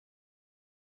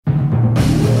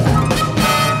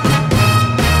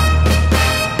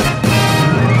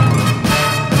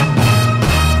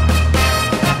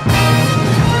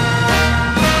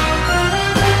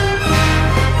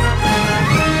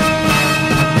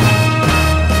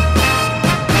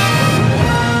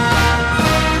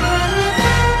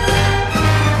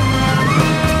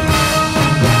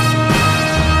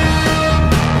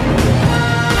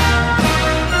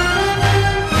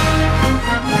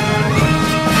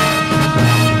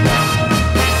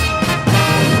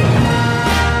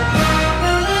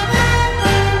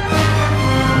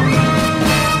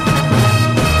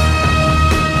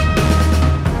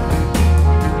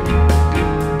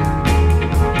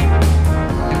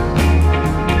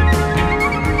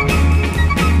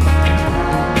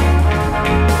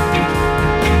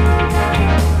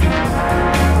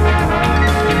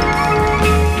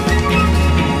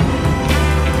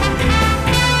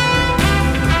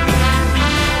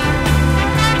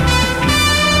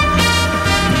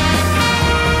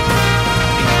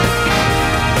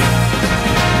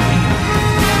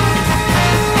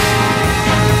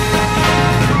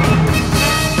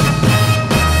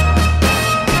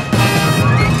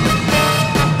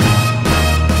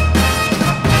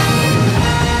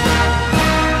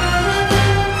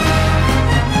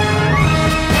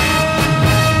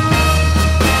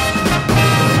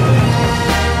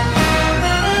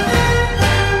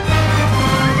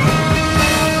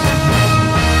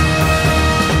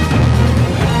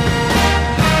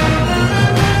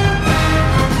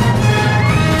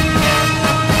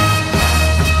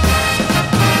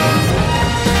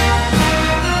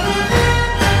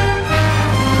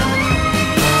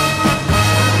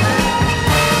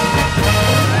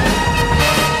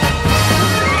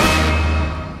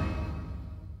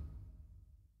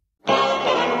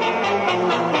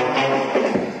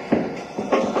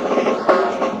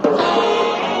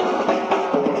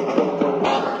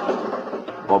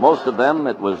most of them,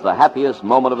 it was the happiest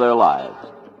moment of their lives.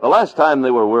 The last time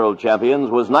they were world champions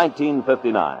was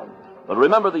 1959. But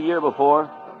remember the year before?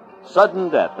 Sudden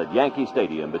death at Yankee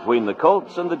Stadium between the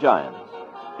Colts and the Giants.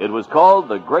 It was called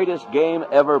the greatest game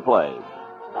ever played.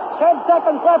 10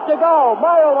 seconds left to go.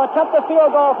 Morrow will attempt the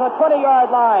field goal from the 20-yard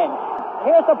line.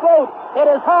 Here's the float. It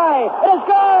is high. It is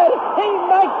good. He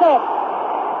makes it.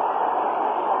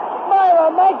 Morrow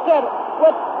makes it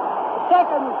with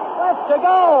seconds left to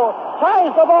go.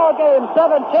 Ties the ball game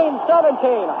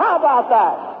 17-17. How about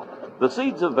that? The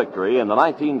seeds of victory in the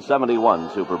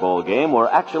 1971 Super Bowl game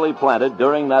were actually planted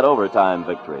during that overtime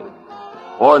victory.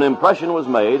 For an impression was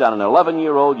made on an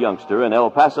 11-year-old youngster in El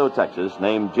Paso, Texas,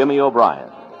 named Jimmy O'Brien.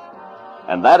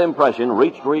 And that impression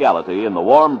reached reality in the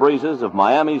warm breezes of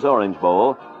Miami's Orange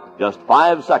Bowl just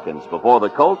 5 seconds before the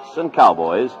Colts and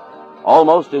Cowboys,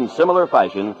 almost in similar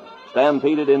fashion,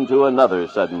 stampeded into another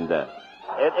sudden death.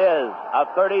 It is a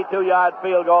 32-yard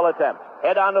field goal attempt.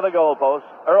 Head onto the goalpost.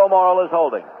 Earl Morrall is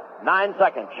holding. 9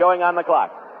 seconds showing on the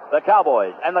clock. The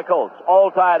Cowboys and the Colts all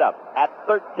tied up at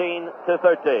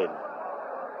 13-13.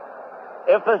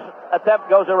 If this attempt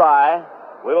goes awry,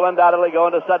 we will undoubtedly go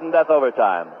into sudden death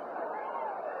overtime.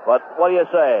 But what do you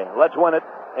say? Let's win it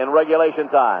in regulation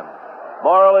time.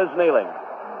 Morrall is kneeling.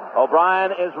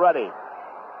 O'Brien is ready.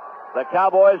 The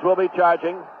Cowboys will be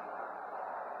charging.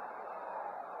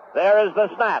 There is the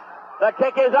snap. The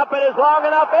kick is up. It is long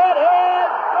enough. It is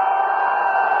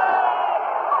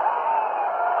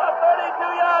a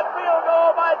 32-yard field goal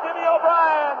by Jimmy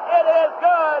O'Brien. It is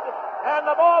good. And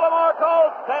the Baltimore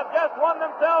Colts have just won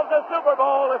themselves a Super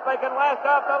Bowl if they can last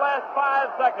out the last 5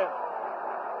 seconds.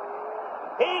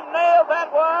 He nailed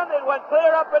that one. It went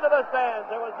clear up into the stands.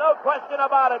 There was no question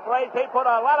about it, Brace. He put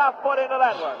a lot of foot into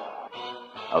that one.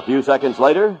 A few seconds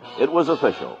later, it was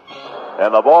official.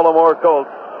 And the Baltimore Colts,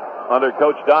 under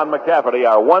Coach Don McCafferty,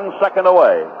 are 1 second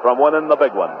away from winning the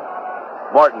big one.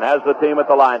 Morton has the team at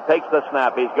the line, takes the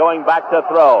snap. He's going back to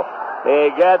throw.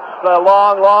 He gets the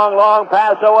long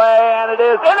pass away, and it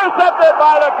is intercepted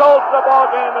by the Colts. The ball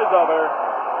game is over.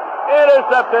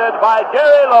 Intercepted by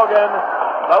Jerry Logan.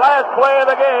 The last play of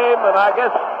the game, and I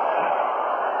guess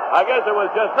it was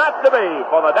just not to be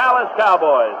for the Dallas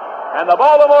Cowboys. And the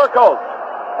Baltimore Colts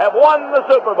have won the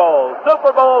Super Bowl,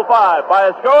 Super Bowl V,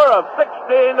 by a score of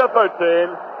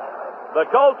 16-13. The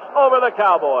Colts over the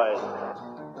Cowboys.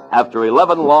 After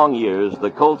 11 long years, the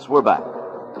Colts were back.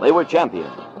 They were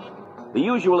champions. The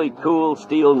usually cool,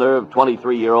 steel-nerved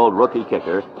 23-year-old rookie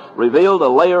kicker revealed a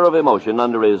layer of emotion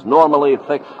under his normally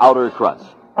thick outer crust.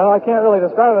 I can't really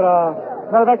describe it.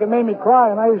 Matter of fact, it made me cry,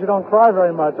 and I usually don't cry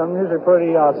very much. I'm usually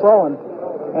pretty sullen.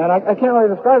 And I can't really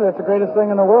describe it. It's the greatest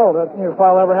thing in the world. That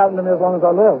probably ever happened to me as long as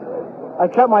I live. I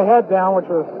kept my head down,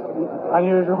 which was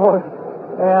unusual.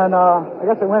 And I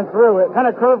guess it went through. It kind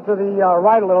of curved to the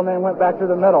right a little, and then went back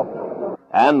through the middle.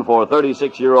 And for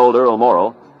 36-year-old Earl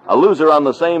Morrall, a loser on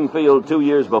the same field 2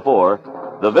 years before,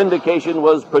 the vindication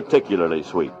was particularly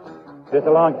sweet. It's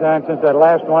a long time since that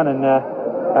last one, and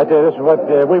I tell you, this is what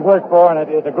we've worked for, and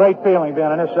it's a great feeling being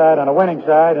on this side, on a winning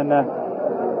side, and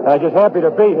I'm just happy to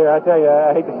be here. I tell you,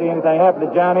 I hate to see anything happen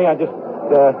to Johnny. I just,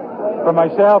 for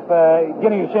myself,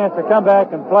 getting a chance to come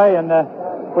back and play, and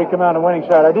we come out on the winning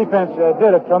side. Our defense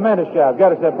did a tremendous job.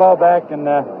 Got us that ball back and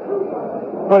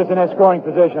put us in that scoring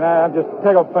position. I'm just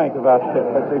tickled pink about it.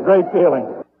 It's a great feeling.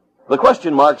 The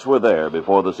question marks were there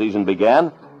before the season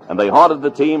began, and they haunted the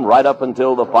team right up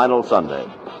until the final Sunday.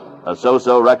 A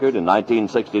so-so record in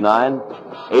 1969,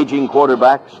 aging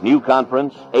quarterbacks, new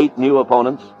conference, 8 new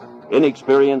opponents,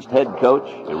 inexperienced head coach,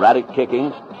 erratic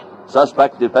kicking,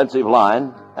 suspect defensive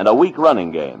line, and a weak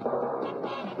running game.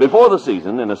 Before the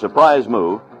season, in a surprise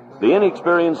move, the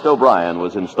inexperienced O'Brien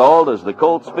was installed as the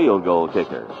Colts field goal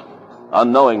kicker.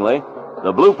 Unknowingly,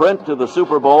 the blueprint to the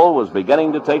Super Bowl was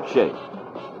beginning to take shape.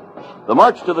 The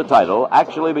march to the title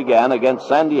actually began against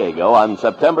San Diego on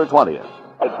September 20th.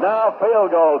 It's now field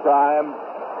goal time,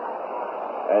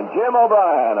 and Jim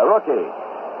O'Brien, a rookie,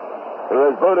 who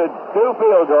has booted 2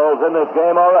 field goals in this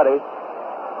game already,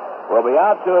 will be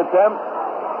out to attempt.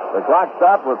 The clock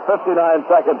stopped with 59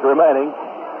 seconds remaining,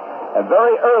 and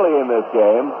very early in this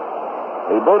game,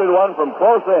 he booted one from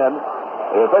close in.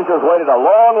 The officials waited a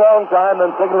long time,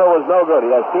 then signaled it was no good.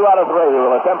 He has 2 out of 3. He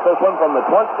will attempt this one from the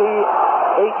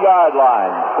 28-yard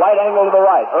line. Slight angle to the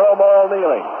right. Earl Morrall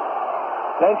kneeling.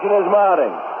 Tension is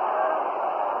mounting.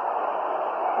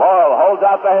 Morrall holds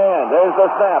out the hand. There's the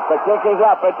snap. The kick is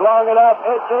up. It's long enough.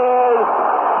 It is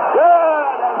good.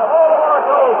 And the Baltimore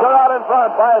Colts are out in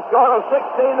front by a score of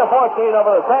 16-14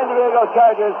 over the San Diego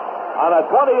Chargers on a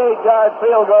 28-yard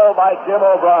field goal by Jim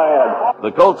O'Brien.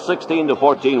 The Colts'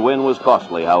 16-14 win was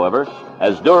costly, however,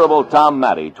 as durable Tom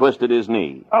Matty twisted his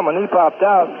knee. Oh, my knee popped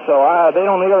out, so they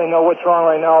don't really know what's wrong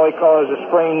right now. All they call it a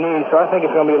sprained knee, so I think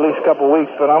it's going to be at least a couple of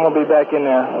weeks, but I'm going to be back in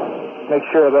there. Make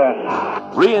sure of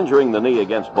that. Re-injuring the knee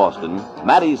against Boston,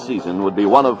 Matty's season would be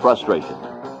one of frustration.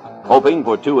 Hoping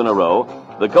for 2 in a row,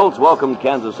 the Colts welcomed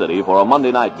Kansas City for a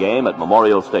Monday night game at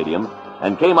Memorial Stadium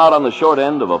and came out on the short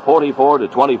end of a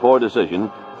 44-24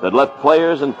 decision that left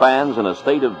players and fans in a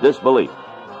state of disbelief.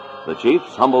 The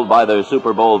Chiefs, humbled by their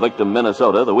Super Bowl victim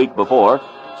Minnesota the week before,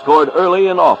 scored early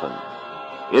and often.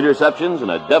 Interceptions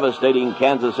and a devastating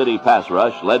Kansas City pass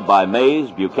rush led by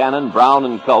Mays, Buchanan, Brown,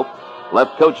 and Culp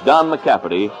left Coach Don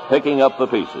McCafferty picking up the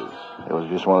pieces. It was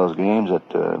just one of those games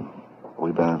that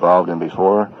we've been involved in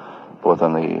before, both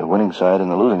on the winning side and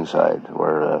the losing side,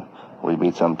 where we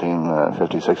beat some team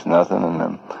 56-0,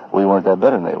 and we weren't that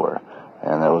better than they were.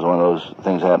 And that was one of those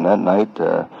things happened that night.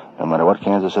 No matter what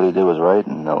Kansas City did was right,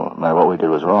 and no matter what we did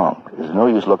was wrong. There's no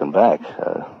use looking back.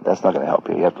 That's not going to help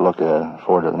you. You have to look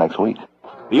forward to the next week.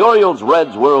 The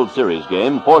Orioles-Reds World Series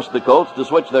game forced the Colts to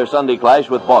switch their Sunday clash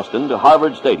with Boston to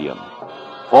Harvard Stadium.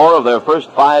 4 of their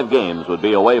first 5 games would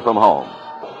be away from home.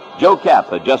 Joe Kapp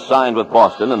had just signed with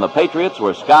Boston, and the Patriots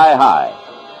were sky high.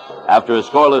 After a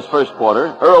scoreless first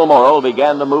quarter, Earl Morrall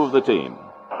began to move the team.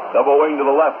 Double wing to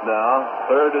the left now,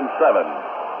 3rd and 7.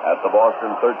 At the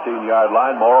Boston 13-yard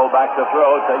line, Morrall back to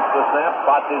throw, takes the snap,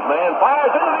 spots his man,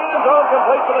 fires into the end zone,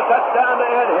 complete for the touchdown to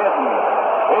Ed Hinton.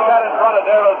 He got in front of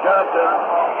Darrell Johnson.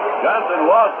 Johnson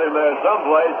lost him there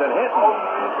someplace, and Hinton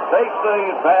takes the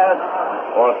pass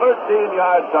for a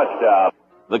 13-yard touchdown.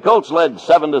 The Colts led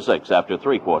 7-6 after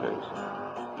 3 quarters.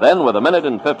 Then, with 1 minute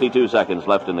and 52 seconds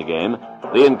left in the game,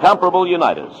 the incomparable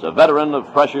Unitas, a veteran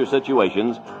of pressure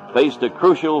situations, faced a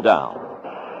crucial down.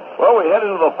 Well, we head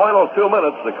into the final 2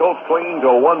 minutes. The Colts clinging to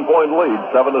a 1-point lead,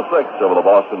 7-6 over the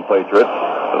Boston Patriots.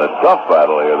 And a tough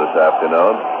battle here this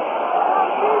afternoon.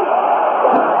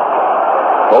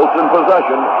 Colts in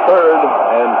possession, 3rd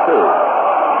and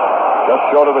 2. Just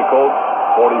short of the Colts,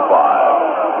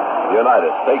 45.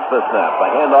 Unitas takes the snap. The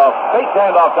handoff, fake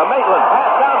handoff to Maitland.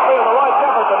 Pass downfield to Roy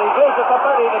Jefferson. He's loose at the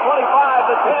 30, the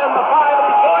 25, the 10, the 5, and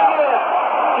he's going in.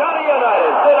 Johnny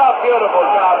Unitas did a beautiful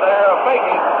job there of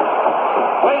faking.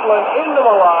 Maitland into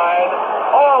the line.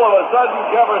 All of a sudden,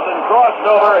 Jefferson crossed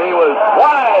over. He was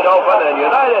wide open, and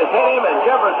Unitas hit him, and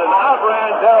Jefferson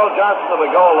outran Darrell Johnson to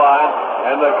the goal line.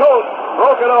 And the Colts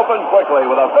broke it open quickly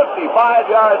with a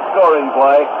 55-yard scoring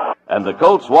play. And the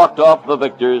Colts walked off the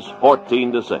victors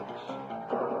 14-6.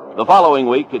 The following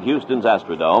week at Houston's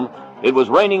Astrodome, it was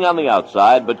raining on the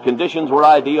outside, but conditions were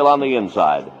ideal on the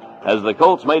inside, as the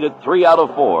Colts made it 3 out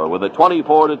of 4 with a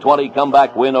 24-20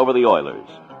 comeback win over the Oilers.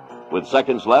 With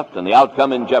seconds left and the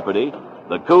outcome in jeopardy,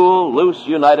 the cool, loose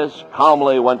Unitas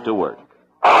calmly went to work.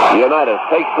 Unitas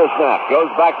takes the snap, goes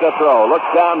back to throw, looks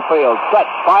downfield, sets,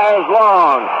 fires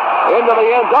long, into the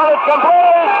end zone, it's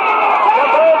complete!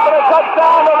 Complete for a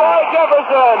touchdown to Roy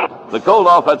Jefferson! The Colt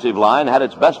offensive line had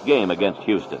its best game against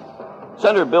Houston.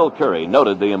 Center Bill Curry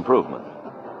noted the improvement.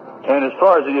 And as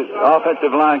far as the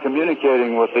offensive line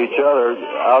communicating with each other,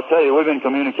 I'll tell you, we've been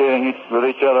communicating with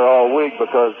each other all week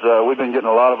because we've been getting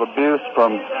a lot of abuse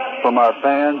from our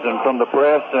fans and from the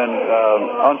press, and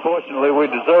unfortunately we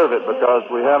deserve it because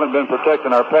we haven't been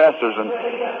protecting our passers. And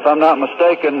if I'm not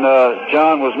mistaken,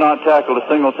 John was not tackled a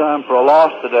single time for a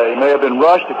loss today. He may have been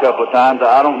rushed a couple of times.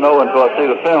 I don't know until I see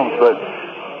the films, but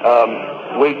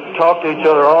we talked to each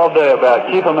other all day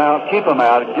about keep him out,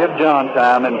 give John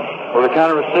time, and with the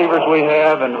kind of receivers we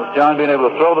have, and with John being able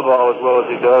to throw the ball as well as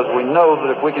he does, we know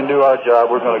that if we can do our job,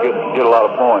 we're going to get a lot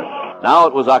of points. Now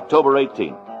it was October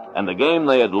 18th, and the game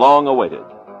they had long awaited.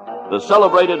 The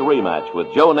celebrated rematch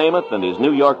with Joe Namath and his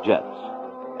New York Jets.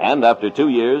 And after 2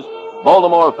 years,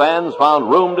 Baltimore fans found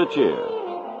room to cheer.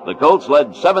 The Colts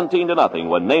led 17-0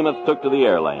 when Namath took to the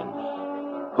air lanes.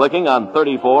 Clicking on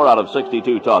 34 out of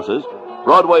 62 tosses,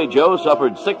 Broadway Joe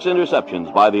suffered 6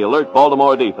 interceptions by the alert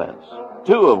Baltimore defense,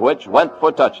 2 of which went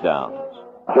for touchdowns.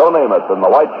 Joe Namath in the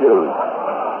white shoes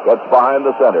gets behind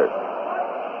the center.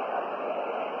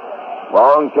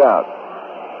 Long count.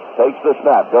 Takes the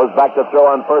snap, goes back to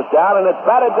throw on first down, and it's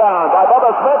batted down by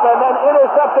Bubba Smith and then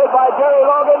intercepted by Jerry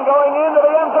Logan going into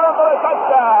the end zone for a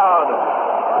touchdown.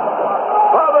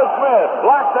 Bubba Smith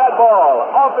blocks that ball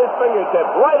off his fingertip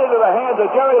right into the hands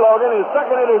of Jerry Logan, his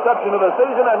second interception of the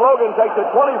season, and Logan takes it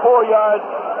 24 yards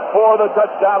for the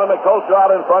touchdown, and the Colts are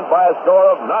out in front by a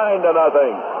score of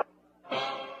 9-0.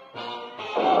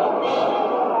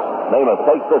 Namath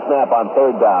takes the snap on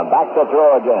third down. Back to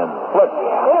throw again. Flip.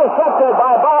 Intercepted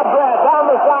by Bob Grant down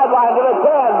the sideline to the 10,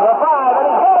 the 5, and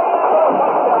he's got it.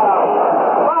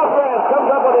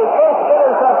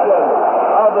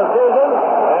 of the season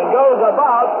and goes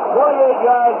about 28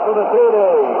 yards for the TD.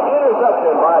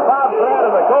 Interception by Bob Pratt,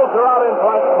 and the Colts are out in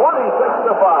front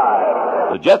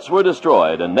 26-5. The Jets were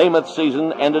destroyed, and Namath's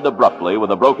season ended abruptly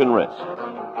with a broken wrist.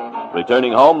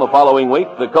 Returning home the following week,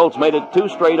 the Colts made it 2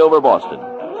 straight over Boston,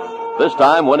 this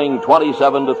time winning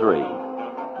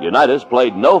 27-3. Unitas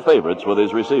played no favorites with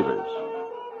his receivers.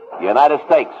 Unitas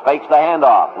fakes the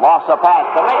handoff, lost a pass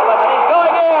to Maitland, and he's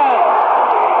going in!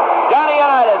 Johnny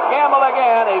Unitas gambled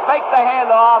again. He faked the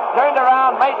handoff, turned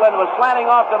around. Maitland was slanting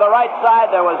off to the right side.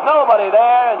 There was nobody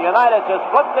there, and Unitas just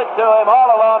flipped it to him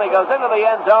all alone. He goes into the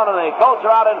end zone, and the Colts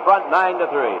are out in front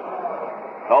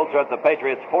 9-3. Colts are at the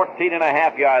Patriots'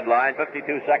 14.5-yard line,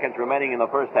 52 seconds remaining in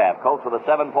the first half. Colts with a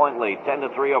 7-point lead,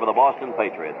 10-3 over the Boston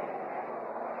Patriots.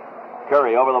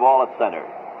 Curry over the ball at center.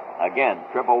 Again,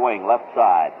 triple wing, left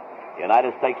side.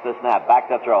 Unitas takes the snap, back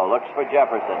to throw, looks for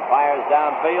Jefferson, fires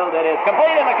downfield. It is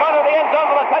complete in the corner of the end zone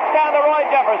for the touchdown to Roy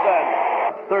Jefferson.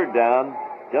 Third down,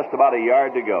 just about a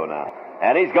yard to go now.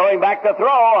 And he's going back to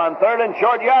throw on third and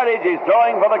short yardage. He's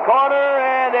throwing for the corner,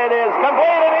 and it is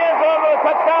complete in the end zone for the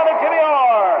touchdown to Jimmy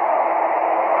Orr.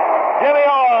 Jimmy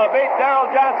Orr beat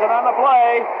Darrell Johnson on the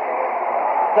play.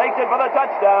 Takes it for the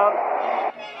touchdown.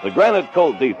 The Granite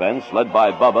Colt defense, led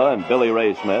by Bubba and Billy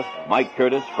Ray Smith, Mike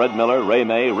Curtis, Fred Miller, Ray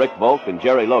May, Rick Volk, and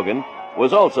Jerry Logan,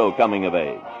 was also coming of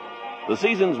age. The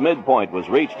season's midpoint was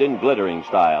reached in glittering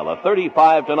style, a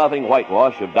 35-0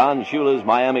 whitewash of Don Shula's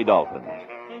Miami Dolphins.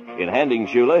 In handing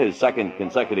Shula his second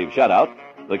consecutive shutout,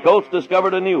 the Colts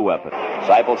discovered a new weapon.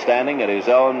 Seipel standing at his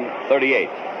own 38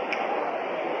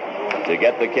 to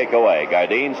get the kick away.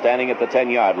 Gardine standing at the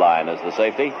 10-yard line as the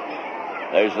safety.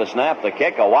 There's the snap, the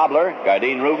kick, a wobbler.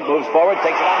 Gardine moves forward,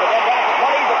 takes it on the dead run at the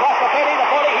 20, across the 30, the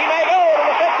 40. He may go to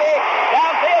the 50,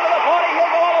 downfield to the 40.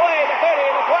 He'll go all the way. The 30,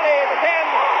 the 20, the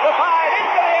 10, the 5,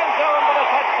 into the end zone for the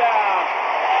touchdown.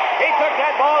 He took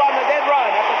that ball on the dead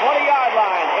run at the 20-yard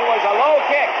line. It was a low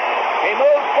kick. He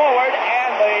moved forward,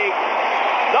 and the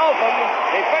Dolphin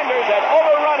defenders had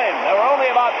overrun him. There were only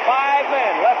about 5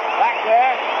 men left back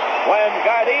there when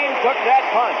Gardine took that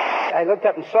punt. I looked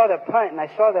up and saw the punt, and I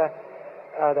saw the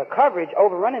coverage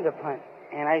overrunning the punt.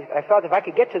 And I felt if I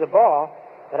could get to the ball,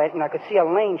 that I could see a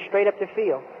lane straight up the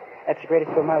field. That's the greatest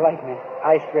thing of my life, man.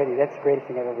 Ice ready. That's the greatest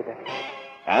thing I've ever done.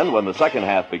 And when the second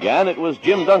half began, it was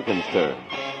Jim Duncan's turn.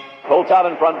 Colts out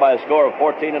in front by a score of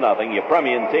 14-0.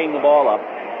 Yepremian teeing the ball up.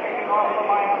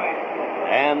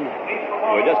 And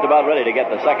we're just about ready to get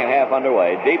the second half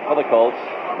underway. Deep for the Colts,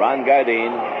 Ron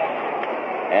Gardine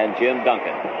and Jim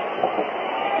Duncan.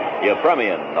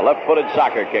 Yepremian, the left-footed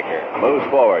soccer kicker, moves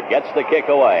forward, gets the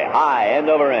kick away, high, end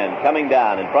over end, coming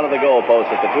down in front of the goalpost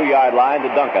at the 2-yard line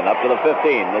to Duncan, up to the 15,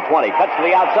 the 20, cuts to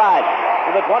the outside,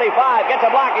 to the 25, gets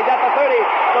a block, he's at the 30,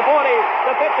 the 40,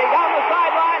 the 50, down the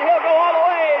sideline, he'll go all the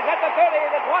way, he's at the 30,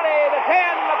 the 20, the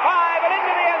 10, the 5, and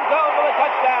into the end zone for the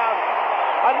touchdown.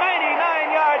 A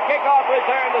 99-yard kickoff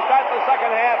return to start the second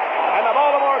half, and the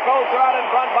Baltimore Colts are out in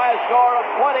front by a score of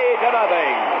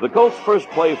 20-0. The Colts' first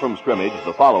play from scrimmage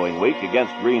the following week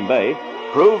against Green Bay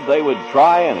proved they would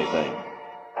try anything.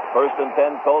 First and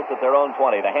 10, Colts at their own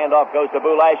 20. The handoff goes to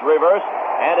Boulash, reverse,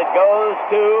 and it goes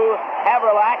to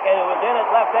Haverlack, and it was in at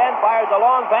left end, fires a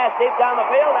long pass deep down the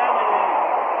field, and it is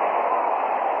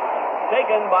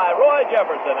taken by Roy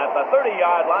Jefferson at the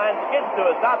 30-yard line, skids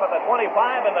to a stop at the 25,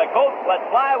 and the Colts let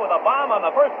fly with a bomb on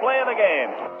the first play of the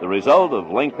game. The result of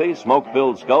lengthy,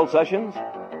 smoke-filled skull sessions?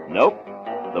 Nope.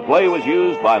 The play was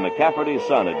used by McCafferty's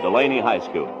son at Delaney High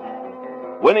School.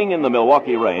 Winning in the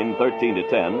Milwaukee Rain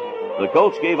 13-10, the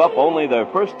Colts gave up only their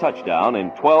first touchdown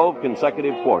in 12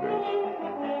 consecutive quarters.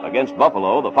 Against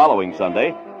Buffalo the following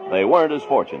Sunday, they weren't as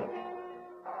fortunate.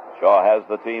 Shaw has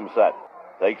the team set,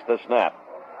 takes the snap,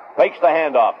 fakes the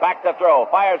handoff, back to throw,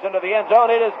 fires into the end zone.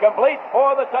 It is complete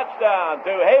for the touchdown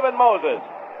to Haven Moses.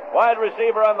 Wide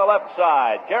receiver on the left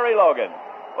side. Jerry Logan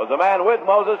was a man with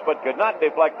Moses but could not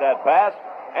deflect that pass.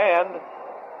 And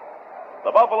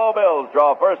the Buffalo Bills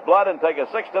draw first blood and take a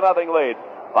 6-0 lead.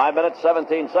 5 minutes,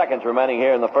 17 seconds remaining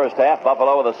here in the first half.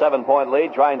 Buffalo with a 7-point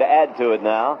lead, trying to add to it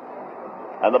now.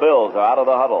 And the Bills are out of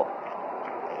the huddle.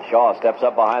 Shaw steps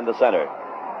up behind the center.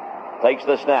 Takes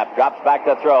the snap, drops back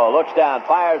to throw, looks down,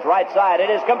 fires right side. It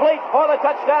is complete for the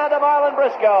touchdown to Marlon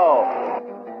Briscoe.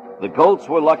 The Colts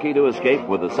were lucky to escape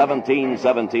with a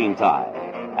 17-17 tie.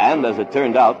 And as it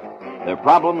turned out, their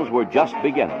problems were just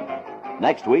beginning.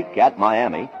 Next week at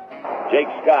Miami, Jake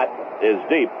Scott is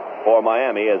deep for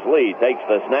Miami as Lee takes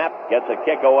the snap, gets a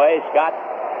kick away. Scott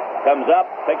comes up,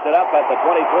 picks it up at the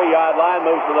 23-yard line,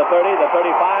 moves to the 30, the 35,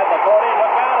 the 40.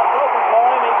 Look out, it's open for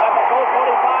him. He's got the goal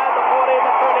 45, the 40,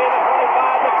 the 30, the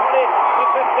 25, the 20, the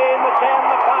 15, the 10,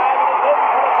 the 5, and it's in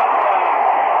for the touchdown.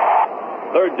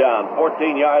 Third down,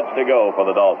 14 yards to go for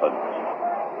the Dolphins.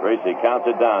 Greasy counts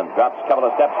it down, drops a couple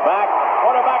of steps back.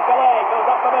 Quarterback delay, goes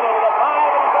up the middle to the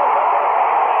 5, and he goes up.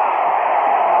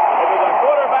 It was a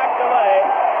quarterback delay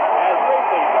as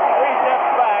Greasy took 3 steps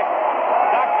back,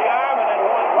 knocked the arm, and then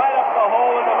went right up the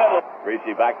hole in the middle.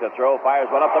 Greasy back to throw, fires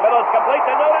one up the middle. It's complete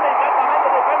to Newton. He's got behind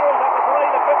the defenders at the 20,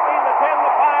 the 15, the 10,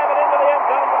 the 5, and into the end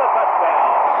zone for the touchdown.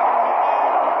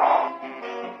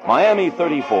 Miami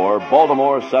 34,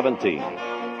 Baltimore 17.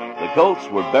 The Colts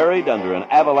were buried under an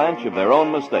avalanche of their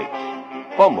own mistakes.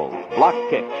 Fumbles, blocked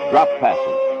kicks, dropped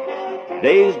passes.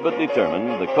 Dazed but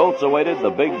determined, the Colts awaited the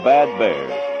big bad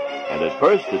Bears. And at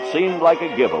first it seemed like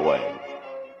a giveaway.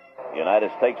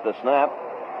 Unitas takes the snap.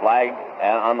 Flag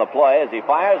on the play as he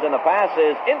fires, and the pass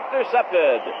is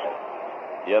intercepted.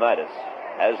 Unitas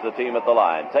has the team at the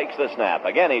line. Takes the snap.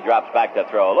 Again, he drops back to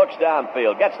throw. Looks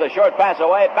downfield. Gets the short pass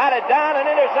away. Batted down and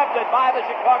intercepted by the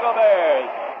Chicago Bears.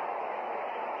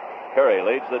 Curry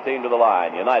leads the team to the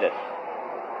line. Unitas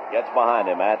gets behind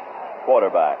him at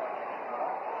quarterback.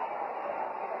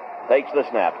 Takes the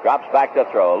snap. Drops back to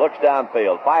throw. Looks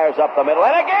downfield. Fires up the middle.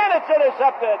 And again, it's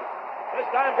intercepted. This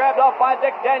time grabbed off by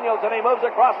Dick Daniels, and he moves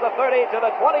across the 30 to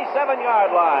the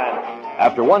 27-yard line.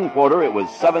 After one quarter, it was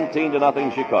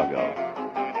 17-0 Chicago.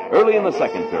 Early in the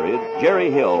second period,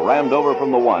 Jerry Hill rammed over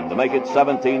from the 1 to make it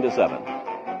 17-7.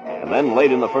 And then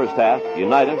late in the first half,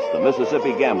 Unitas, the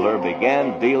Mississippi Gambler,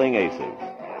 began dealing aces.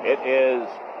 It is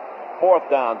fourth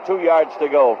down, 2 yards to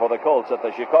go for the Colts at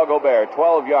the Chicago Bear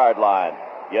 12-yard line.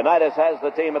 Unitas has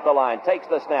the team at the line, takes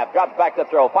the snap, drops back to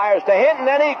throw, fires to Hinton,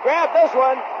 and he grabbed this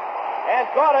one and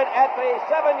caught it at the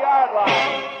 7-yard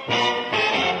line.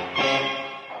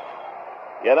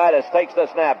 Unitas takes the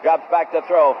snap, drops back to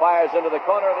throw, fires into the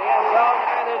corner of the end zone,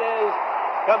 and it is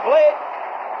complete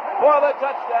for the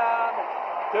touchdown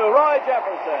to Roy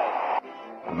Jefferson.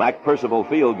 A Mac Percival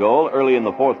field goal early in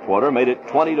the fourth quarter made it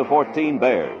 20-14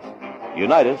 Bears.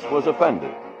 Unitas was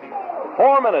offended.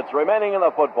 4 minutes remaining in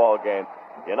the football game.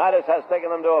 Unitas has taken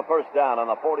them to a first down on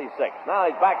the 46. Now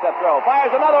he's back to throw.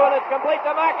 Fires another one. It's complete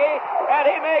to Mackey. And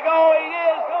he may go. He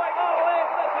is going all the way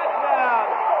for the touchdown.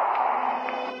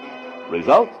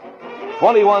 Result?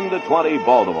 21-20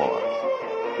 Baltimore.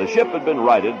 The ship had been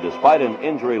righted despite an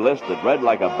injury list that read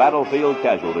like a battlefield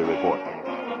casualty report.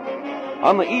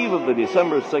 On the eve of the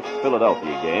December 6th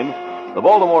Philadelphia game, the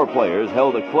Baltimore players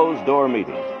held a closed-door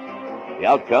meeting. The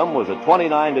outcome was a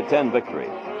 29-10 victory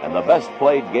and the best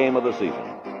played game of the season.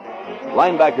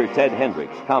 Linebacker Ted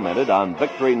Hendricks commented on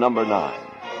victory number 9.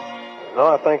 No,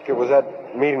 I think it was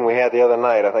that meeting we had the other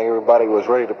night. I think everybody was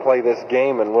ready to play this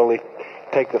game and really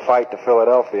take the fight to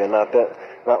Philadelphia,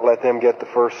 not let them get the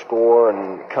first score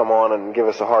and come on and give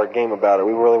us a hard game about it.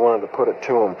 We really wanted to put it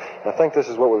to them. And I think this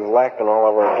is what we've lacked in all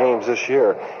of our games this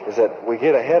year, is that we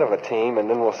get ahead of a team and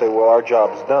then we'll say, well, our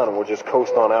job's done, and we'll just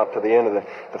coast on out to the end of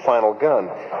the final gun.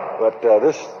 But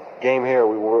this game here,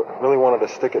 we really wanted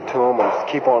to stick it to them and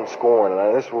keep on scoring,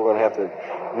 and this we're going to have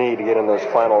to need to get in those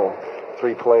final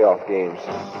 3 playoff games.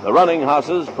 The Running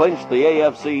Hosses clinched the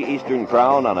AFC Eastern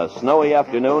Crown on a snowy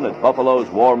afternoon at Buffalo's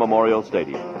War Memorial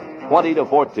Stadium,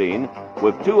 20-14,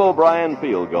 with 2 O'Brien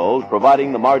field goals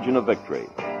providing the margin of victory.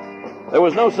 There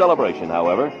was no celebration,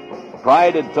 however.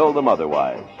 Pride had told them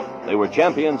otherwise. They were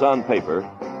champions on paper,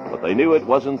 but they knew it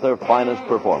wasn't their finest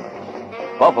performance.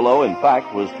 Buffalo, in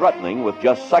fact, was threatening with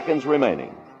just seconds remaining.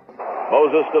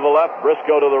 Moses to the left,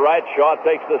 Briscoe to the right. Shaw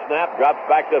takes the snap, drops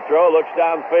back to throw, looks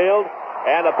downfield,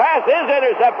 and the pass is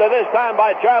intercepted this time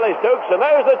by Charlie Stooks, and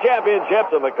there's the championship.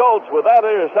 And the Colts, with that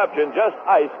interception, just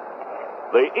iced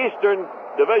the Eastern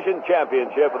Division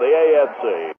Championship of the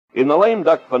AFC. In the lame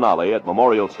duck finale at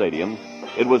Memorial Stadium,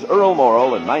 it was Earl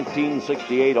Morrall in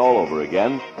 1968 all over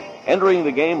again. Entering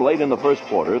the game late in the first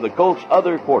quarter, the Colts'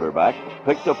 other quarterback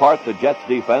picked apart the Jets'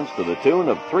 defense to the tune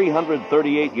of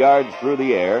 338 yards through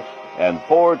the air and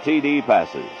 4 TD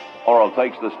passes. Morrall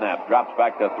takes the snap, drops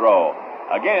back to throw.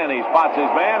 Again, he spots his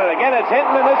man, and again it's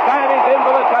Hinton, and this time he's in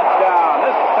for the touchdown.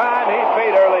 This time he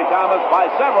beat Early Thomas by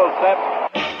several steps.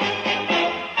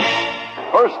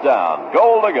 First down,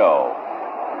 goal to go.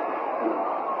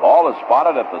 Ball is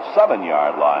spotted at the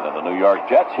 7-yard line of the New York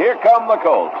Jets. Here come the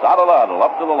Colts, out of the huddle,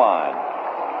 up to the line.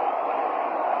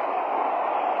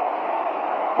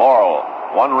 Morrall,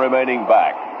 1 remaining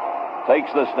back.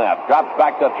 Takes the snap, drops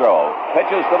back to throw.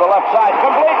 Pitches to the left side,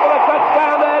 complete for the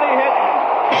touchdown to Eddie Hinton.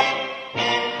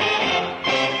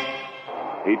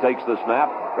 He takes the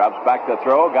snap, drops back to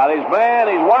throw, got his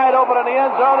man, he's wide open in the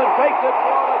end zone and takes it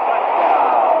for the touchdown.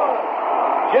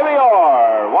 Jimmy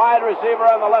Orr, wide receiver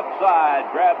on the left side,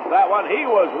 grabs that one. He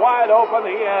was wide open.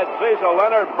 He had Cecil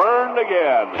Leonard burned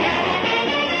again.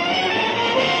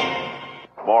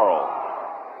 Morrall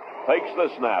Takes the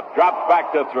snap, drops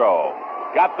back to throw.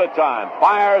 Got the time,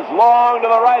 fires long to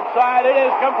the right side. It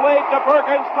is complete to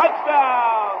Perkins.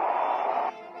 Touchdown!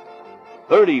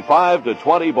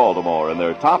 35-20 Baltimore in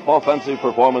their top offensive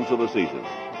performance of the season.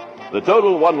 The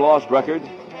total one-loss record,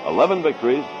 11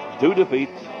 victories, 2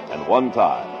 defeats, and 1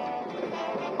 tie.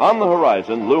 On the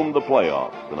horizon loomed the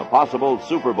playoffs and a possible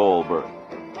Super Bowl berth.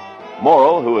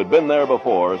 Morrill, who had been there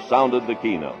before, sounded the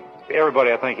keynote.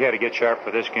 Everybody, I think, had to get sharp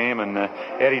for this game, and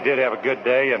Eddie did have a good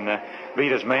day and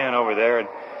beat his man over there. And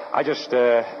I just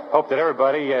hope that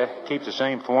everybody keeps the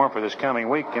same form for this coming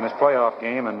week in this playoff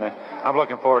game, and I'm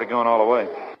looking forward to going all the way.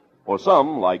 For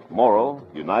some, like Morrill,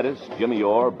 Unitas, Jimmy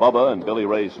Orr, Bubba and Billy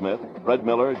Ray Smith, Fred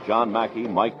Miller, John Mackey,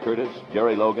 Mike Curtis,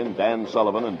 Jerry Logan, Dan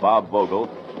Sullivan, and Bob Vogel,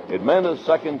 it meant a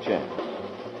second chance.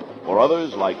 For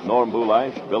others, like Norm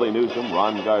Bulash, Billy Newsom,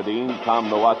 Ron Gardine, Tom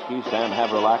Nowatzki, Sam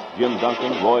Haverlack, Jim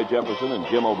Duncan, Roy Jefferson, and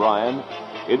Jim O'Brien,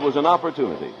 it was an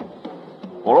opportunity.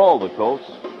 For all the Colts,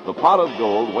 the pot of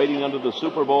gold waiting under the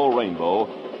Super Bowl rainbow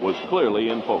was clearly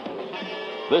in focus.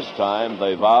 This time,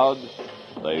 they vowed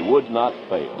they would not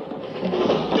fail.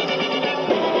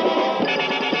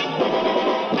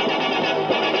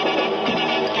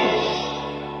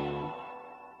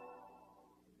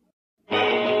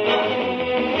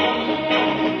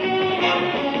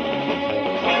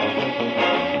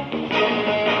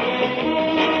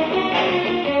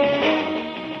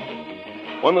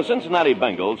 When the Cincinnati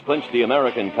Bengals clinched the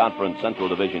American Conference Central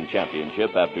Division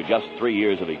Championship after just 3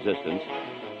 years of existence,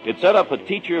 it set up a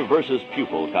teacher versus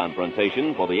pupil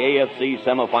confrontation for the AFC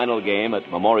semifinal game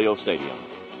at Memorial Stadium.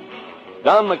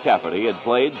 Don McCafferty had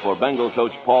played for Bengal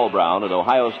coach Paul Brown at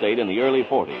Ohio State in the early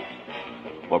 40s.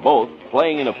 For both,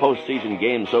 playing in a postseason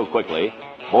game so quickly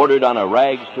bordered on a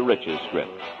rags-to-riches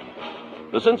script.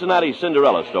 The Cincinnati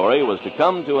Cinderella story was to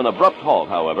come to an abrupt halt,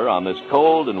 however, on this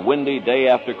cold and windy day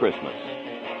after Christmas.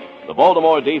 The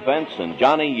Baltimore defense and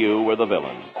Johnny U were the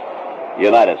villains.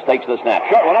 Unitas takes the snap.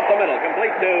 Short one up the middle.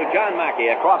 Complete to John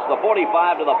Mackey across the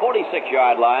 45 to the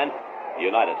 46-yard line.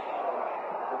 Unitas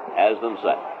has them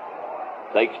set.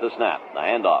 Takes the snap. The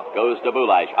handoff goes to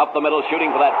Bulash. Up the middle, shooting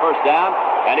for that first down.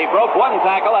 And he broke one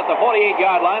tackle at the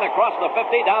 48-yard line, across the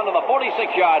 50, down to the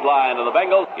 46-yard line of the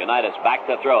Bengals. Unitas back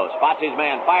to throw. Spots his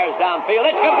man, fires downfield.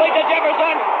 It's complete to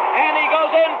Jefferson. And he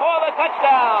goes in for the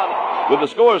touchdown. With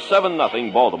the score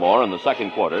 7-0 Baltimore in the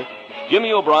second quarter,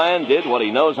 Jimmy O'Brien did what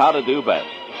he knows how to do best.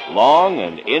 Long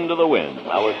and into the wind.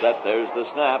 Now we're set. There's the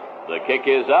snap. The kick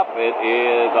is up. It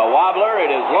is a wobbler.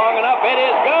 It is long enough. It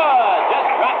is good. Just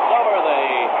drops over the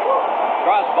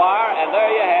crossbar, and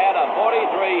there you had a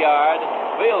 43-yard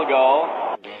field goal.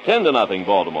 10-0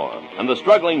 Baltimore, and the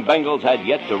struggling Bengals had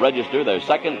yet to register their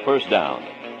second first down.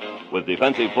 With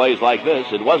defensive plays like this,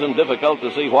 it wasn't difficult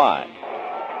to see why.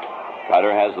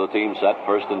 Carter has the team set,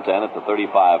 1st and 10 at the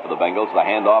 35 for the Bengals. The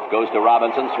handoff goes to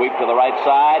Robinson, sweep to the right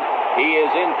side. He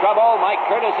is in trouble. Mike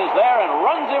Curtis is there and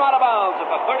runs him out of bounds at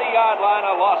the 30-yard line,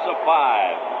 a loss of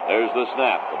 5. There's the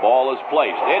snap. The ball is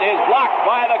placed. It is blocked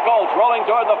by the Colts, rolling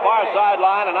toward the far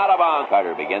sideline and out of bounds.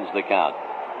 Carter begins the count.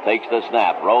 Takes the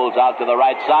snap, rolls out to the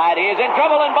right side. He is in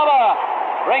trouble, and Bubba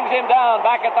brings him down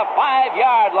back at the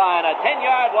 5-yard line, a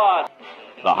 10-yard loss.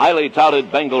 The highly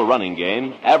touted Bengal running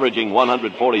game, averaging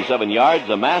 147 yards,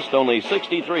 amassed only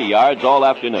 63 yards all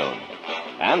afternoon.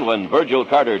 And when Virgil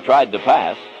Carter tried to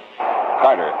pass,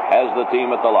 Carter has the team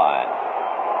at the line.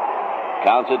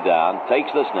 Counts it down,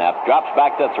 takes the snap, drops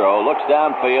back to throw, looks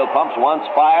downfield, pumps once,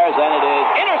 fires, and it is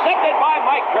intercepted by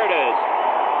Mike Curtis.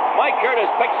 Mike Curtis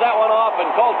picks that one off in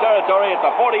Colt territory at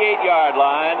the 48-yard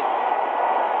line.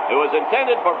 It was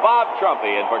intended for Bob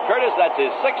Trumpy, and for Curtis, that's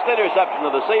his 6th interception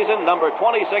of the season, number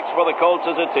 26 for the Colts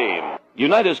as a team.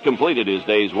 Unitas completed his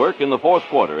day's work in the fourth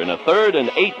quarter in a 3rd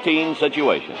and 18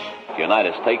 situation.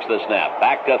 Unitas takes the snap,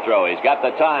 back to throw. He's got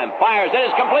the time, fires. It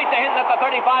is complete to Hinton at the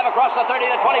 35, across the 30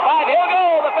 to 25. He'll go,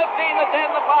 the 15, the 10,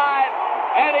 the 5,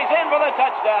 and he's in for the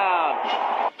touchdown.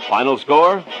 Final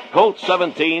score, Colts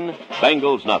 17,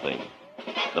 Bengals nothing.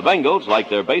 The Bengals, like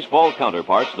their baseball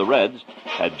counterparts, the Reds,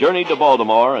 had journeyed to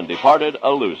Baltimore and departed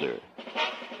a loser.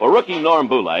 For rookie Norm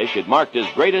Bulash, it marked his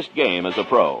greatest game as a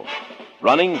pro.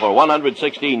 Running for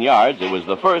 116 yards, it was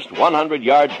the first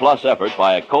 100-yard-plus effort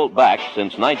by a Colt back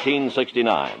since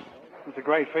 1969. It's a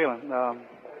great feeling. I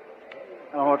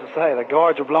don't know what to say. The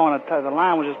guards were blowing it. The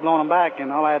line was just blowing them back,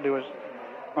 and all I had to do was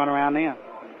run around in.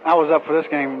 I was up for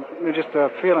this game. It was just a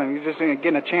feeling. You're just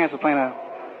getting a chance of playing a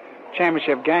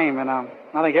championship game, and I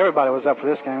think everybody was up for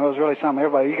this game. It was really something.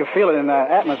 Everybody, you could feel it in the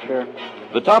atmosphere.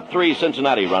 The top 3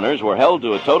 Cincinnati runners were held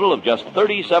to a total of just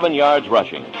 37 yards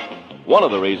rushing. One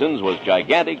of the reasons was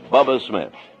gigantic Bubba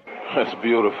Smith. That's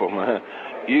beautiful, man.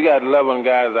 you got 11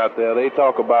 guys out there. They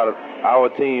talk about our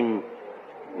team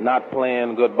not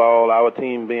playing good ball, our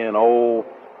team being old.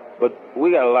 But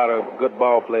we got a lot of good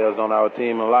ball players on our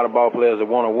team, and a lot of ball players that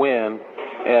want to win.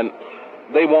 And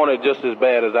they want it just as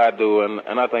bad as I do,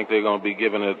 and I think they're going to be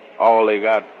giving it all they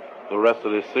got the rest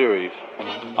of this series.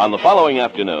 On the following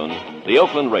afternoon, the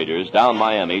Oakland Raiders down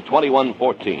Miami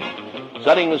 21-14,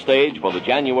 setting the stage for the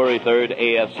January 3rd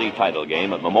AFC title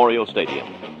game at Memorial Stadium,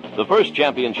 the first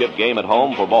championship game at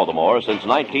home for Baltimore since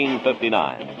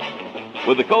 1959.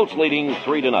 With the Colts leading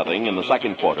 3-0 in the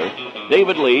second quarter,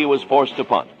 David Lee was forced to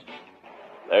punt.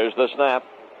 There's the snap.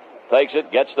 Takes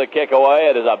it, gets the kick away.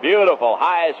 It is a beautiful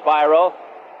high spiral.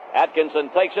 Atkinson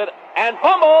takes it and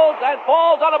fumbles and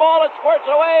falls on the ball. It squirts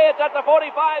away. It's at the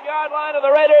 45-yard line of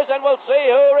the Raiders, and we'll see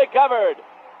who recovered.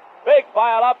 Big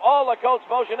pile up, all the Colts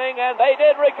motioning, and they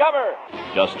did recover.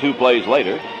 Just 2 plays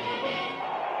later,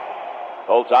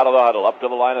 Colts out of the huddle, up to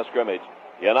the line of scrimmage.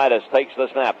 Unitas takes the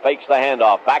snap, fakes the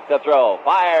handoff, back to throw,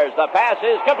 fires. The pass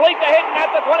is complete to Hinton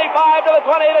at the 25, to the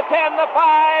 20, the 10, the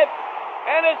 5,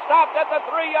 and it stopped at the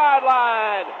 3-yard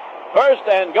line. First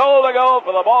and goal to go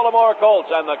for the Baltimore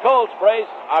Colts, and the Colts brace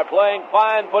are playing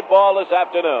fine football this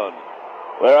afternoon.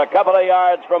 We're a couple of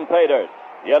yards from pay dirt.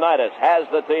 Unitas has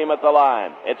the team at the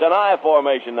line. It's an I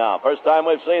formation now. First time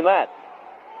we've seen that.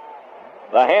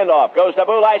 The handoff goes to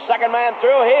Boulay, second man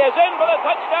through. He is in for the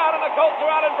touchdown, and the Colts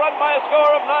are out in front by a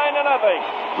score of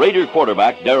 9-0. Raider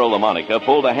quarterback Darryl LaMonica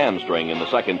pulled a hamstring in the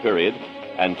second period,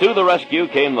 and to the rescue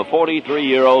came the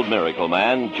 43-year-old miracle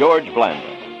man, George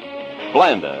Blanda.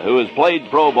 Blanda, who has played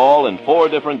pro ball in 4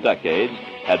 different decades,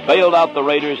 had bailed out the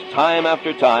Raiders time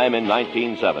after time in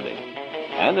 1970.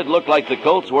 And it looked like the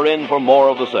Colts were in for more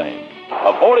of the same.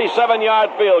 A 47-yard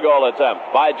field goal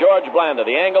attempt by George Blanda.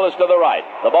 The angle is to the right.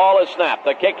 The ball is snapped.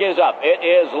 The kick is up. It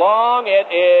is long.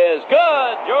 It is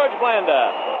good. George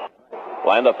Blanda.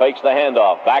 Blanda fakes the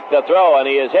handoff. Back to throw, and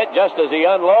he is hit just as he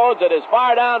unloads. It is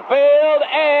far downfield,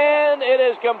 and it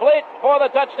is complete for the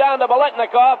touchdown to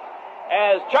Biletnikoff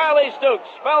as Charlie Stooks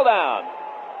fell down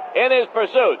in his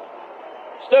pursuit.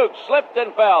 Stooks slipped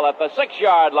and fell at the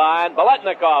 6-yard line.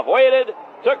 Biletnikoff waited,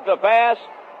 took the pass,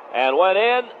 and went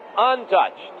in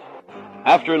untouched.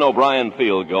 After an O'Brien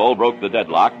field goal broke the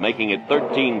deadlock, making it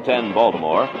 13-10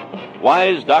 Baltimore,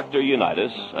 wise Dr.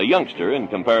 Unitas, a youngster in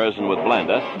comparison with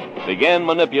Blanda, began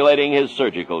manipulating his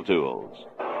surgical tools.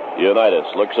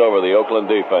 Unitas looks over the Oakland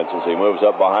defense as he moves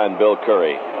up behind Bill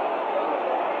Curry.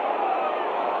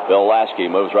 Bill Lasky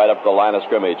moves right up the line of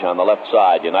scrimmage on the left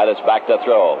side. Unitas back to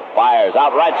throw. Fires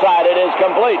out right side. It is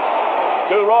complete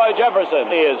to Roy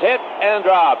Jefferson. He is hit and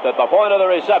dropped at the point of the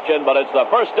reception, but it's the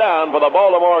first down for the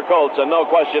Baltimore Colts, and no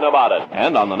question about it.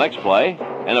 And on the next play,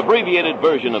 an abbreviated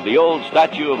version of the old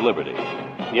Statue of Liberty.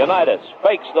 Unitas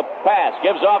fakes the pass,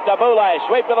 gives off to Boulay.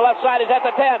 Sweep to the left side. He's at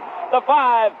the 10, the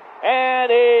 5,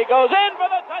 and he goes in for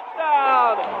the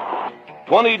touchdown.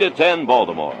 20-10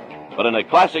 Baltimore. But in a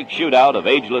classic shootout of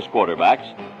ageless quarterbacks,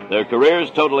 their careers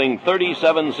totaling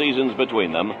 37 seasons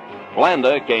between them,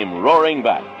 Blanda came roaring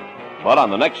back. But on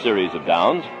the next series of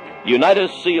downs,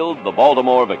 Unitas sealed the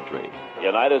Baltimore victory.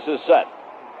 Unitas is set.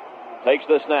 Takes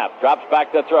the snap, drops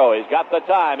back to throw. He's got the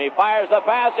time. He fires the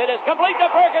pass. It is complete to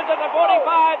Perkins at the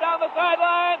 45, down the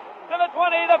sideline, to the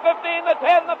 20, the 15, the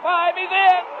 10, the 5. He's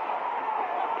in.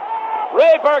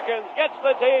 Ray Perkins gets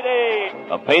the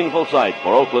TD. A painful sight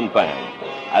for Oakland fans,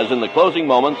 as in the closing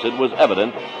moments it was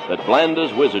evident that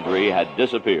Blanda's wizardry had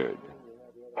disappeared.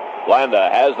 Blanda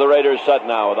has the Raiders set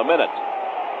now with a minute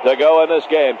to go in this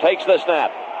game. Takes the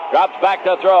snap, drops back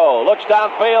to throw, looks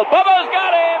downfield. Bubba's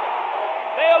got him.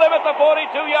 Nailed him at the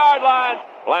 42-yard line.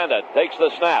 Blanda takes the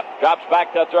snap, drops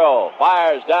back to throw,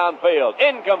 fires downfield.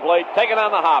 Incomplete, taken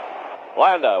on the hop.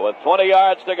 Blanda with 20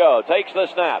 yards to go, takes the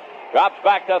snap, drops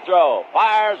back to throw,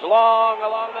 fires long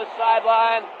along the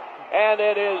sideline, and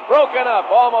it is broken up,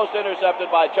 almost intercepted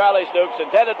by Charlie Stooks,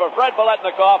 intended for Fred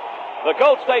Biletnikoff. The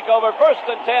Colts take over, 1st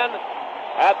and 10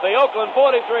 at the Oakland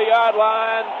 43-yard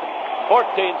line.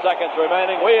 14 seconds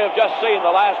remaining. We have just seen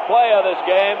the last play of this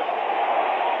game.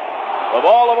 The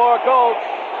Baltimore Colts,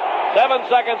 7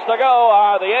 seconds to go,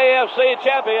 are the AFC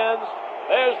champions.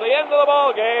 There's the end of the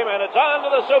ball game, and it's on to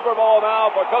the Super Bowl now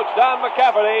for Coach Don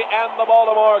McCafferty and the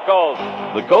Baltimore Colts.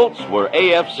 The Colts were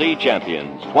AFC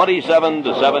champions,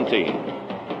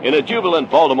 27-17. In a jubilant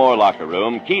Baltimore locker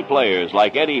room, key players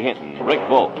like Eddie Hinton, Rick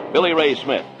Volk, Billy Ray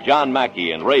Smith, John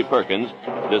Mackey, and Ray Perkins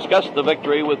discussed the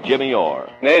victory with Jimmy Orr.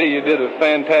 Eddie, you did a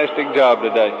fantastic job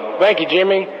today. Thank you,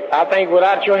 Jimmy. I think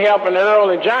without your help and Earl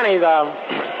and Johnny,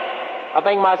 I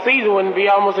think my season wouldn't be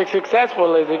almost as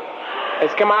successful as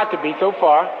it's come out to be so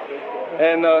far.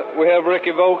 And we have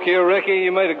Ricky Volk here. Ricky,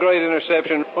 you made a great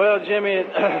interception. Well, Jimmy,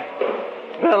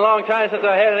 it's been a long time since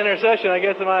I had an interception. I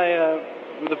guess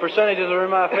the percentages are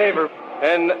in my favor.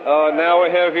 And now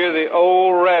we have here the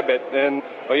old Rabbit. And,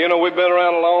 we've been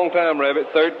around a long time, Rabbit,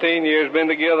 13 years, been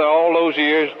together all those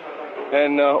years.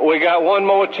 And we got one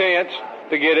more chance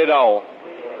to get it all.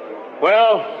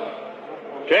 Well,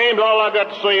 James, all I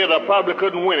got to say is I probably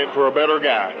couldn't win it for a better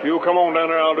guy. If you'll come on down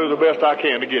there, I'll do the best I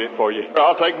can to get it for you.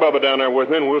 I'll take Bubba down there with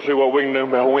me, and we'll see what we can do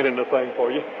about winning the thing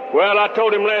for you. Well, I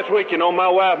told him last week, my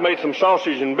wife made some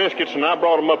sausage and biscuits, and I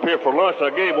brought them up here for lunch.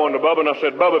 I gave one to Bubba, and I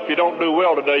said, Bubba, if you don't do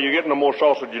well today, you get no more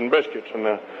sausage and biscuits.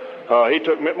 And he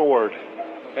took me at my word.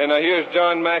 And here's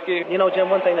John Mackey. Jim,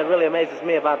 one thing that really amazes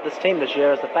me about this team this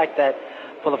year is the fact that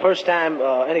for the first time,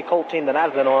 any Colt team that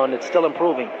I've been on, it's still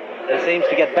improving. It seems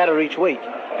to get better each week.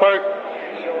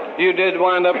 Perk, you did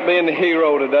wind up being the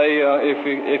hero today.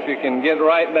 If you can get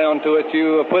right down to it,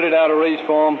 you put it out of reach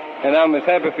for them, and I'm as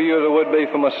happy for you as I would be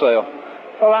for myself.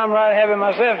 Well, I'm right happy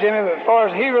myself, Jimmy, but as far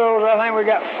as heroes, I think we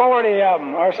got 40 of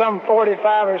them, or some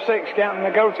 45 or 6 counting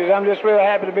the coaches. I'm just really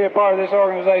happy to be a part of this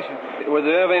organization. Was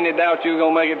there ever any doubt you were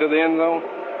going to make it to the end zone?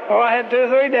 Oh, I had 2 or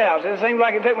 3 doubts. It seemed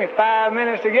like it took me 5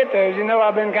 minutes to get there. As you know,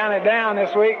 I've been kind of down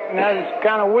this week, and I was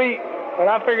kind of weak, but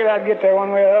I figured I'd get there one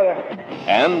way or the other.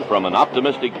 And from an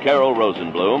optimistic Carol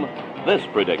Rosenblum, this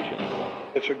prediction.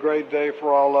 It's a great day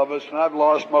for all of us, and I've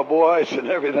lost my voice and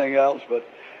everything else, but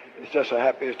it's just the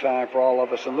happiest time for all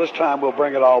of us, and this time we'll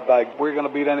bring it all back. We're going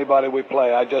to beat anybody we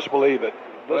play. I just believe it.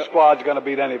 This squad's going to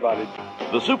beat anybody.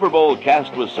 The Super Bowl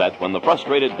cast was set when the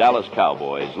frustrated Dallas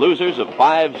Cowboys, losers of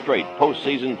 5 straight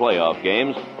postseason playoff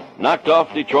games, knocked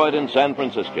off Detroit and San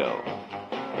Francisco.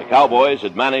 The Cowboys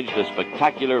had managed a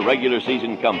spectacular regular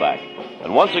season comeback,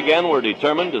 and once again were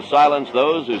determined to silence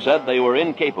those who said they were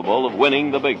incapable of winning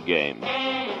the big game.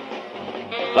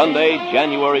 Sunday,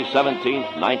 January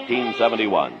 17th,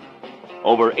 1971.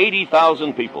 Over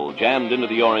 80,000 people jammed into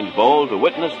the Orange Bowl to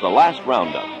witness the last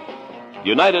roundup.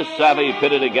 Unitas Savvy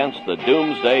pitted against the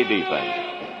Doomsday defense.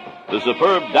 The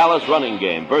superb Dallas running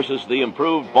game versus the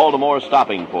improved Baltimore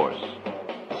stopping force.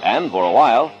 And for a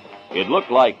while, it looked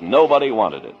like nobody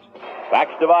wanted it.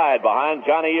 Backs divide behind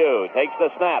Johnny U. Takes the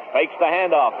snap, fakes the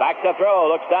handoff, back to throw,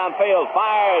 looks downfield,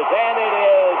 fires, and it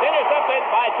is intercepted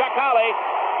by Chuck Hawley.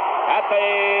 At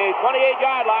the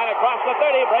 28-yard line, across the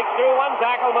 30, breaks through one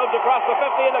tackle, moves across the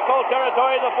 50 into Colt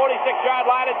territory, the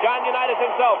 46-yard line, and John Unitas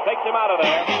himself takes him out of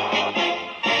there.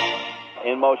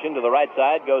 In motion to the right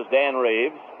side goes Dan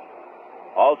Reeves.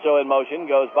 Also in motion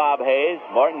goes Bob Hayes.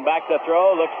 Morton back to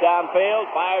throw, looks downfield,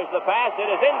 fires the pass. It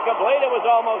is incomplete. It was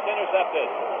almost intercepted.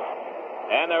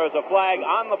 And there is a flag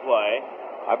on the play.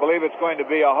 I believe it's going to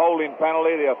be a holding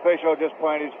penalty. The official just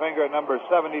pointed his finger at number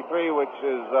 73, which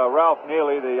is Ralph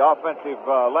Neely, the offensive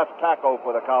left tackle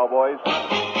for the Cowboys.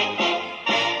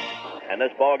 And this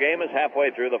ball game is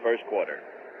halfway through the first quarter.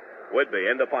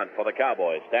 Woodby in the punt for the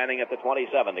Cowboys, standing at the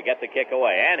 27 to get the kick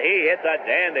away. And he hits a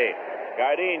dandy.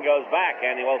 Gardine goes back,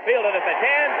 and he will field it at the 10.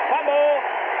 Fumble.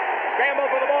 Scramble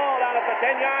for the ball down at the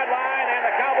 10-yard line, and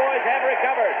the Cowboys have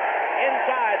recovered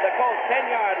inside the Colts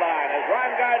 10-yard line as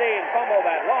Ron Gardine fumbled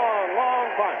that long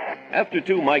punt. After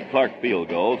 2 Mike Clark field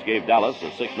goals gave Dallas a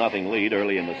 6-0 lead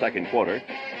early in the second quarter,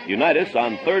 Unitas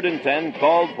on 3rd and 10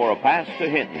 called for a pass to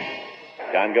Hinton.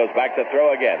 John goes back to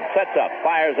throw again. Sets up,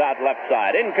 fires out left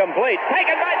side. Incomplete.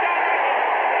 Taken by John.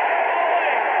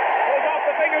 Goes off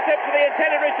the fingertips of the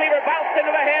intended receiver. Bounced into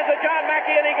the hands of John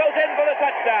Mackey, and he goes in for the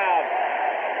touchdown.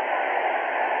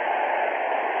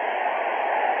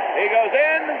 He goes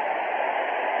in.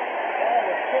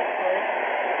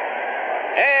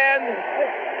 And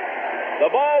the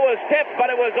ball was tipped,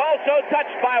 but it was also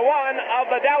touched by one of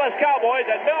the Dallas Cowboys,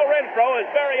 and Bill Renfro is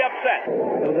very upset.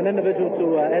 It was an individual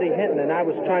to Eddie Hinton, and I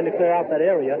was trying to clear out that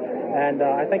area, and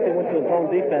I think they went to a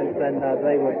zone defense, and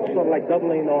they were sort of like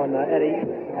doubling on Eddie,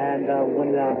 and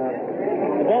when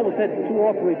the ball was hit 2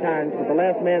 or 3 times, but the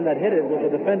last man that hit it was a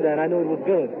defender, and I knew it was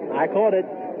good. I caught it,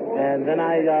 and then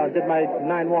I did my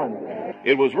 9-1.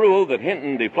 It was ruled that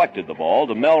Hinton deflected the ball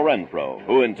to Mel Renfro,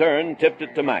 who in turn tipped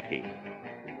it to Mackey.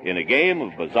 In a game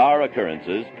of bizarre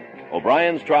occurrences,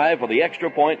 O'Brien's try for the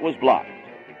extra point was blocked.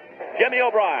 Jimmy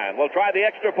O'Brien will try the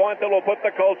extra point that will put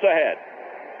the Colts ahead.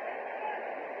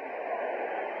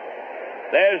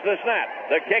 There's the snap.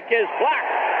 The kick is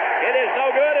blocked. It is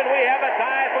no good, and we have a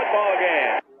tie football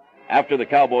game. After the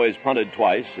Cowboys punted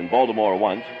twice and Baltimore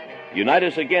once,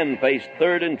 Unitas again faced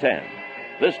 3rd and 10.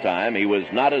 This time he was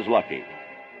not as lucky.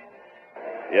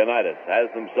 Unitas has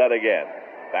them set again.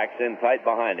 Backs in tight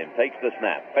behind him. Takes the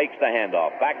snap. Fakes the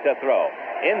handoff. Back to throw.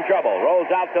 In trouble.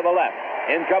 Rolls out to the left.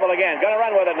 In trouble again. Going to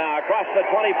run with it now. Across the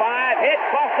 25. Hit.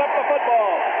 Tossed up the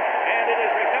football. And it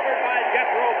is recovered by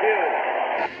Jethro Pugh.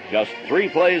 Just 3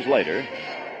 plays later.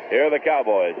 Here are the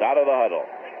Cowboys out of the huddle.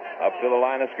 Up to the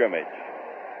line of scrimmage.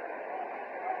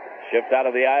 Shift out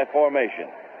of the I formation.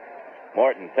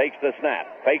 Morton takes the snap.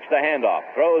 Fakes the handoff.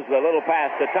 Throws the little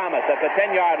pass to Thomas at the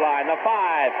 10-yard line. The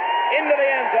 5. Into the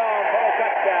end zone for a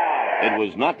touchdown. It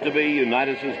was not to be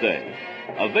Unitas's day.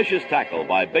 A vicious tackle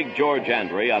by Big George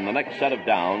Andre on the next set of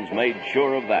downs made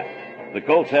sure of that. The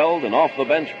Colts held, and off the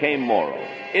bench came Morrill,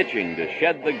 itching to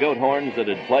shed the goat horns that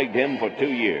had plagued him for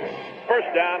 2 years. First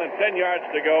down and 10 yards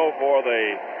to go for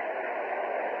the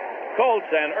Colts,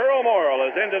 and Earl Morrill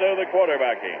is in to do the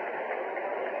quarterbacking.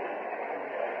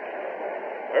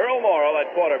 Earl Morrill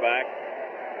at quarterback.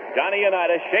 Johnny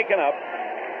Unitas shaken up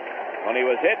when he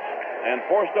was hit and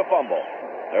forced a fumble.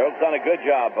 Earl's done a good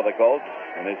job for the Colts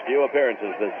in his few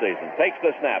appearances this season. Takes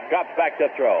the snap, drops back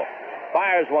to throw.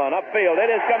 Fires one upfield.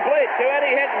 It is complete to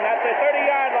Eddie Hinton at the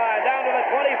 30-yard line, down to the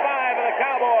 25 of the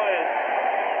Cowboys.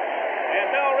 And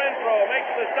Mel Renfro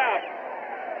makes the stop.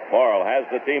 Morrill has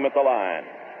the team at the line.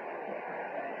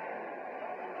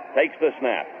 Takes the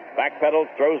snap.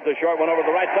 Backpedals, throws the short one over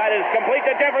the right side. It is complete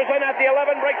to Jefferson at the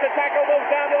 11. Breaks the tackle,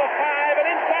 moves down to the 5, and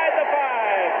inside the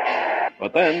 5.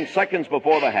 But then, seconds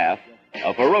before the half,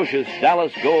 a ferocious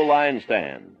Dallas goal line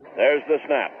stand. There's the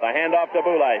snap. The handoff to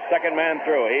Boulay. Second man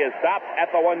through. He is stopped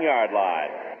at the 1-yard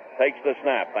line. Takes the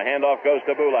snap. The handoff goes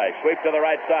to Boulay. Sweep to the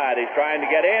right side. He's trying to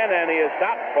get in, and he is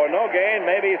stopped for no gain.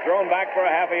 Maybe thrown back for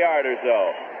a half a yard or so.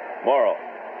 Morrill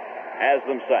has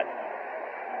them set.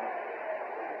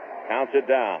 Counts it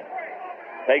down.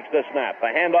 Takes the snap.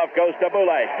 The handoff goes to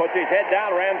Boulay. Puts his head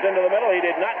down, rams into the middle. He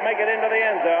did not make it into the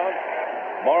end zone.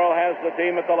 Morrill has the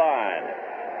team at the line.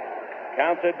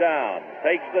 Counts it down.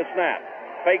 Takes the snap.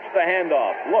 Fakes the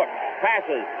handoff. Looks.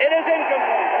 Passes. It is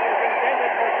incomplete. It is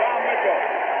intended for Tom Mitchell.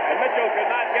 And Mitchell could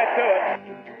not get to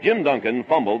it. Jim Duncan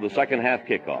fumbled the second half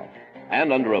kickoff.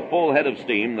 And under a full head of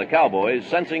steam, the Cowboys,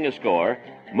 sensing a score,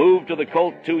 moved to the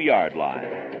Colt 2-yard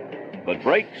line. But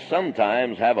breaks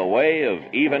sometimes have a way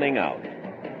of evening out.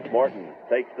 Morton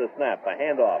takes the snap. The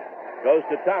handoff goes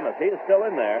to Thomas. He is still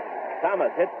in there.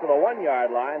 Thomas hits to the 1-yard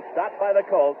line. Stopped by the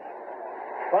Colts.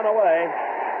 Spun away.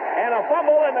 And a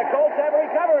fumble, and the Colts have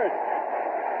recovered.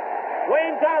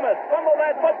 Wayne Thomas fumbled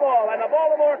that football, and the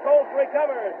Baltimore Colts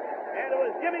recovered. And it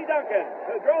was Jimmy Duncan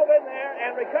who drove in there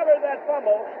and recovered that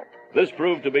fumble. This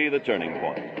proved to be the turning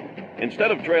point.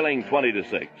 Instead of trailing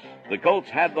 20-6, the Colts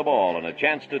had the ball and a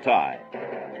chance to tie.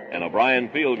 An O'Brien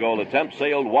field goal attempt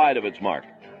sailed wide of its mark.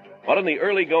 But in the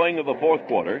early going of the fourth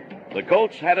quarter, the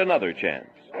Colts had another chance.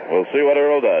 We'll see what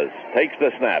Earl does. Takes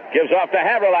the snap. Gives off to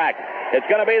Haverlack. It's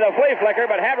going to be the flea flicker,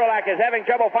 but Haverlack is having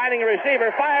trouble finding a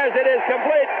receiver. Fires. It is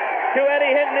complete to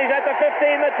Eddie Hinton. He's at the 15,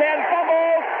 the 10.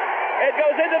 Fumbles. It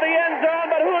goes into the end zone,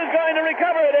 but who is going to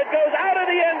recover it? It goes out of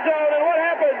the end zone, and what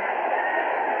happens?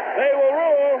 They will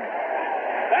rule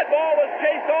that ball was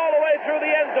chased all the way through the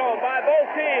end zone by both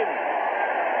teams.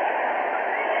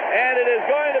 And it is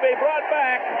going to be brought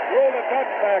back. Ruled a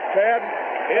touchback, Ted.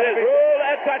 It is ruled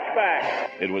a touchback.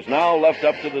 It was now left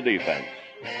up to the defense,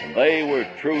 and they were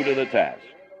true to the task.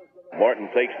 Morton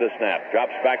takes the snap,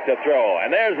 drops back to throw,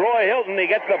 and there's Roy Hilton. He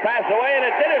gets the pass away, and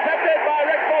it's intercepted by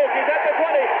Rick Volk. He's at the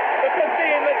 20, the 15,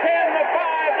 the 10, the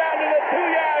 5, down to the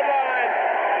 2-yard line.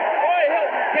 Roy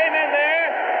Hilton came in there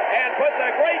and put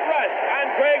the great rush on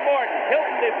Craig Morton.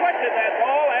 Hilton deflected that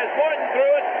ball as Morton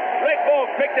threw it. Rick Volk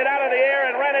picked it out of the air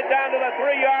and ran it down to the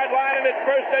 3-yard line, and it's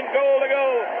first and goal to go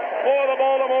for the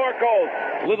Baltimore Colts.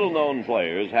 Little-known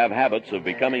players have habits of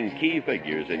becoming key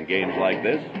figures in games like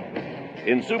this.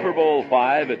 In Super Bowl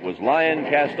V, it was Lion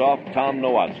cast-off Tom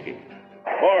Nowatzki.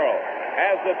 Morrill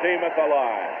has the team at the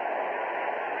line.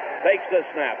 Takes the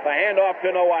snap. The handoff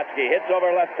to Nowatzki. Hits over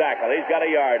left tackle. He's got a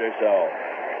yard or so.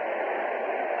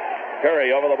 Curry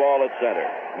over the ball at center.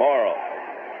 Morrill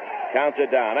counts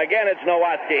it down. Again, it's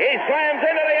Nowatzki. He slams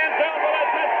into the end zone for a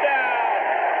touchdown.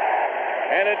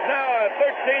 And it's now a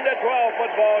 13-12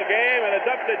 football game, and it's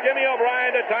up to Jimmy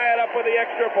O'Brien to tie it up with the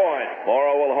extra point.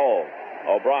 Morrill will hold.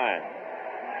 O'Brien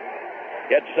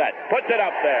gets set. Puts it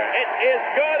up there. It is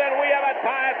good, and we have a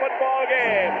tie football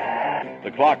game.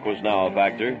 The clock was now a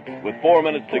factor. With 4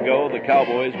 minutes to go, the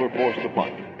Cowboys were forced to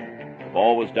punt.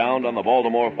 Ball was downed on the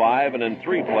Baltimore 5, and in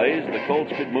 3 plays, the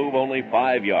Colts could move only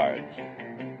 5 yards.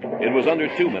 It was under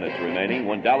 2 minutes remaining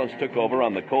when Dallas took over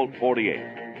on the Colt 48.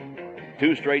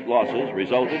 2 straight losses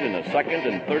resulted in a 2nd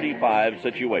and 35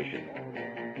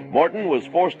 situation. Morton was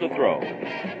forced to throw,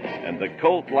 and the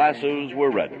Colt lassos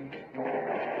were ready.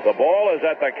 The ball is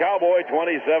at the Cowboy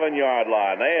 27-yard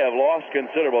line. They have lost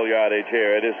considerable yardage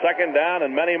here. It is second down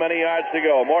and many, many yards to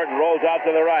go. Morton rolls out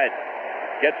to the right.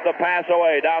 Gets the pass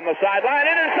away down the sideline.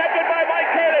 Intercepted by Mike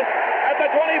Curtis at the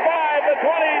 25, the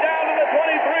 20, down to the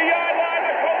 23-yard line.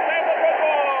 The Colts have the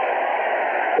football.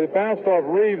 It bounced off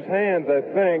Reeves' hands, I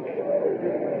think.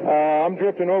 I'm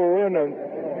drifting over in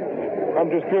I'm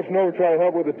just drifting over trying to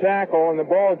help with the tackle, and the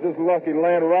ball just lucky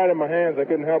landed right in my hands. I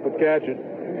couldn't help but catch it.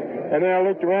 And then I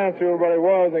looked around to see where everybody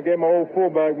was, and I gave my old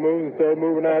fullback move and started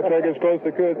moving out, trying to get as close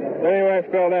as I could. Anyway, I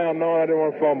fell down. No, I didn't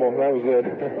want to fumble. That was it.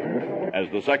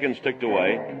 As the seconds ticked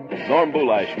away, Norm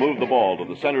Bulash moved the ball to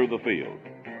the center of the field,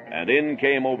 and in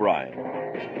came O'Brien.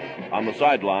 On the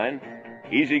sideline,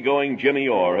 easygoing Jimmy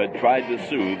Orr had tried to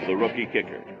soothe the rookie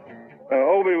kicker.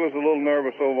 Obi was a little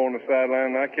nervous over on the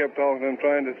sideline, and I kept talking to him,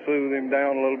 trying to soothe him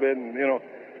down a little bit. And,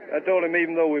 I told him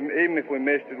even if we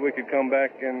missed it, we could come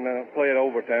back and play it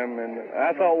overtime. And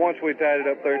I thought once we tied it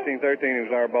up 13-13, it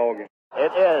was our ball game.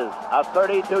 It is a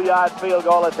 32-yard field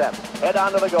goal attempt. Head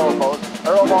onto the goalpost.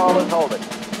 Earl Morrill is holding.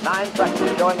 9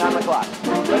 seconds showing on the clock.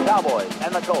 The Cowboys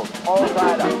and the Colts all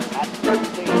tied up at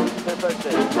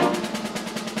 13-13.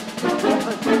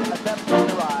 Attempt to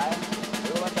arrive.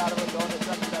 We will undoubtedly go into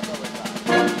second half overtime.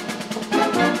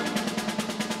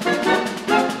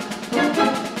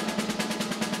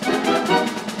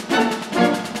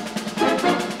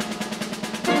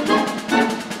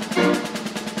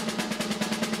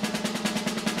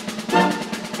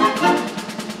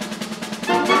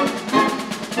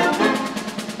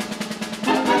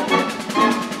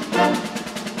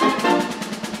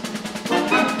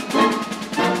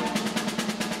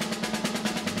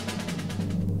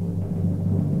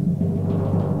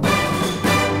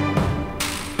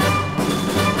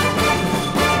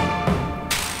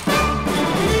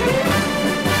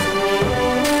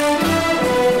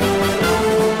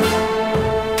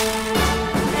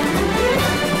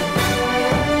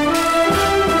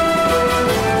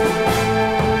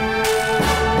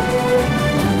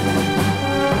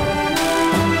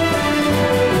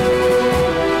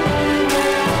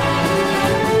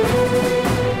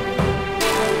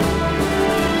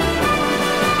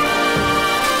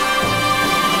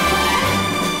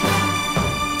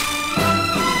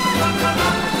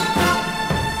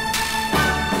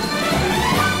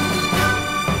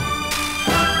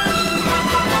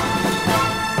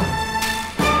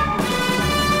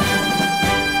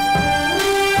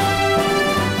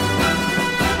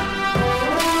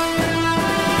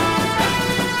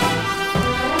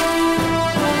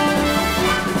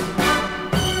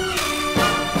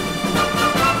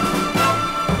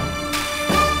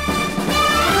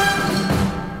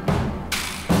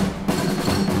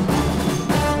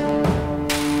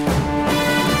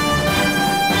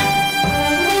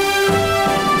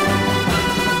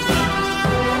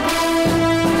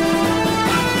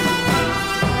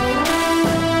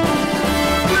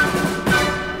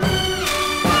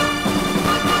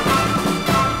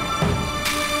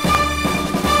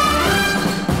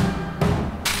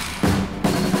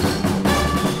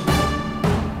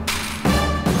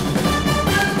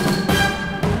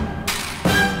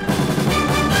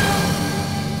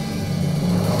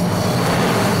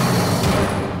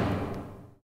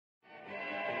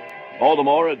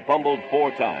 Baltimore had fumbled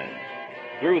 4 times,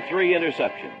 threw 3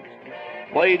 interceptions,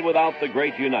 played without the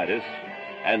great Unitas,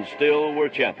 and still were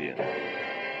champions.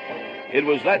 It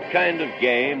was that kind of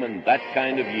game and that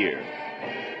kind of year.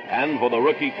 And for the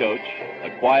rookie coach,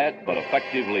 a quiet but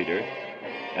effective leader,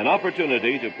 an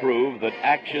opportunity to prove that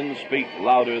actions speak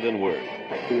louder than words.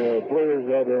 The players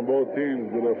out there on both teams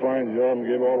did a fine job and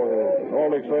gave all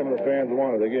the excitement the fans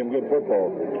wanted. They gave them good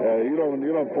football. You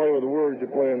don't play with the words, you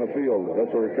play in the field.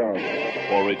 That's what it counts.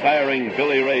 For retiring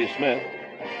Billy Ray Smith,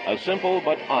 a simple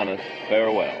but honest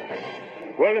farewell.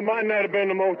 Well, it might not have been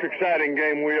the most exciting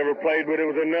game we ever played, but it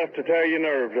was enough to tear your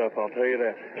nerves up, I'll tell you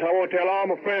that. I want to tell all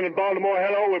my friends in Baltimore,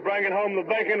 hello, we're bringing home the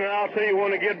bacon, and I'll see you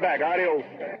when I get back. Adios.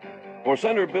 For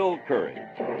center Bill Curry,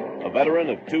 a veteran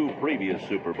of 2 previous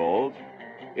Super Bowls,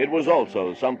 it was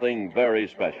also something very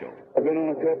special. I've been on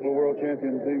a couple of world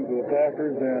champion teams with the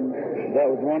Packers, and that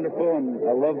was wonderful, and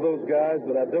I love those guys,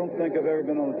 but I don't think I've ever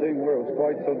been on a team where it was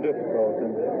quite so difficult.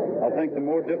 And I think the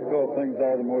more difficult things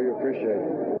are, the more you appreciate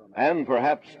them. And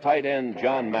perhaps tight end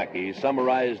John Mackey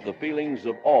summarized the feelings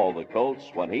of all the Colts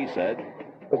when he said,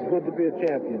 "It's good to be a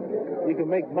champion. You can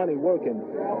make money working,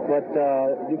 but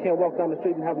you can't walk down the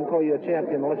street and have them call you a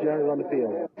champion unless you earn it on the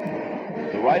field."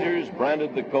 The writers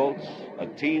branded the Colts a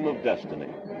team of destiny,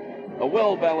 a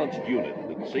well-balanced unit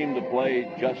that seemed to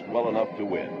play just well enough to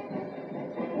win.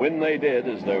 When they did,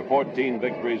 as their 14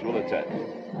 victories will attest,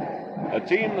 a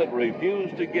team that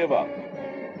refused to give up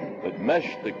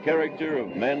meshed the character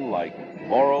of men like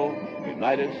Morrow,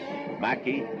 Unitas,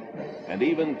 Mackey, and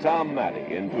even Tom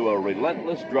Matty into a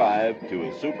relentless drive to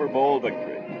a Super Bowl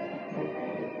victory.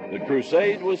 The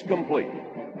Crusade was complete.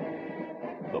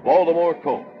 The Baltimore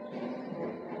Colts,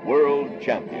 world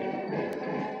champions.